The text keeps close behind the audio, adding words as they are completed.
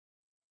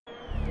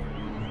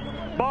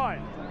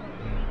Bind.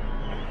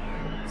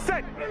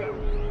 Set.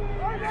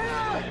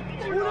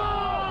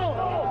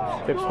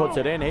 Phipps puts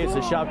it in. Here's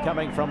the shove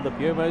coming from the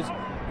Pumas.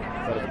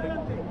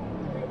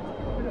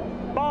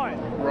 Bind.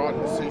 Right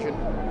decision.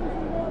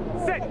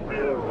 Set.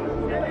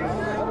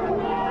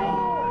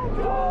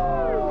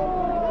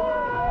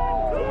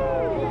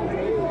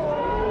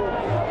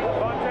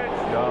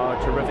 Oh,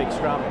 terrific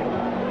scrum.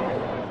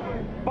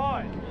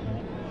 Bind.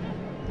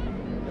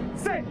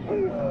 Set.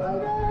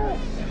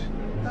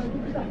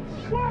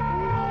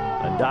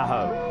 And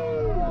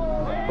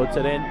Daho puts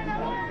it in.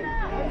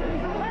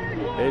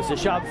 Here's the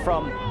shove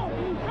from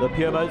the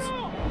Pumas.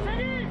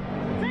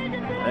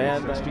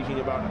 And speaking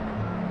about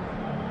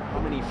how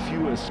many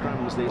fewer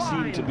scrums there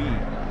seem to be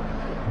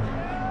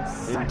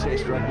in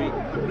Test rugby,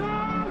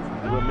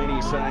 there were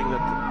many saying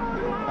that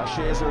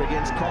Ayerza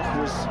against Koch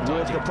was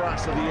worth the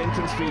price of the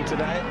entrance fee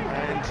today,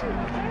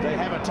 and they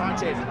have a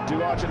tight end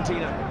to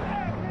Argentina.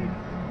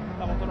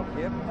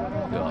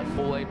 Got a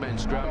full 8-man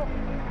scrum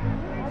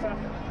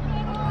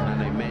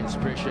and immense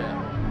pressure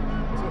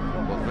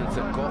with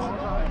Vincent Koch.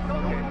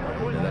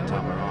 That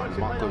time around,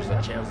 Marcos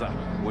Ayerza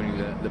winning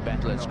the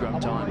battle at scrum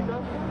time.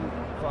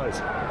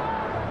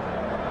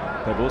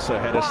 They've also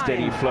had a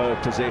steady flow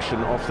of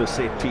possession off the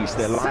set piece.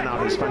 Their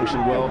line-out has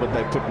functioned well, but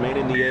they've put men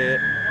in the air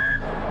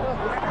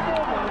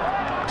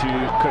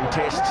to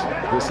contest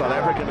the South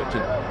African.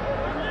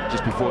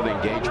 Just before the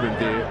engagement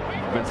there,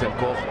 Vincent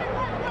Koch.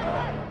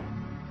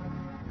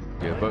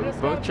 Yeah,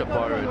 both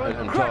Chaparro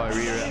and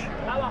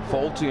Ayerza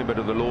faulting a bit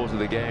of the laws of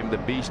the game. The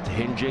beast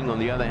hinging. On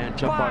the other hand,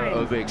 Chaparro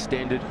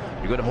overextended.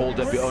 You've got to hold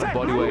up your own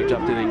body weight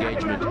after the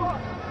engagement.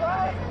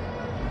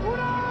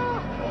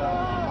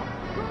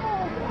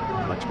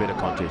 Much better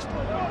contest.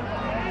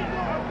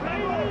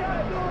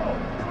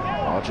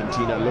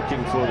 Argentina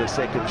looking for the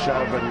second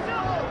shove and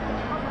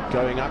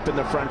going up in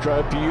the front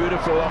row.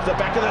 Beautiful off the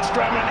back of the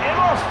scrum, and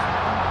Elof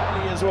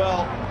as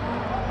well.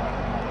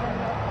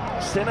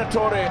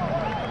 Senatore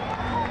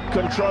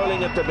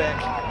controlling at the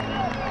back.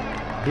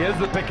 Here's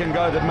the pick and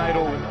go that made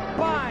all.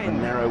 A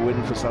narrow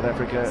win for South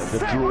Africa, the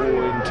draw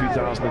in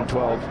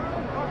 2012.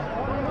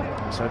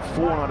 So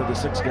 4 out of the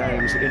 6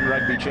 games in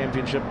Rugby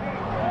Championship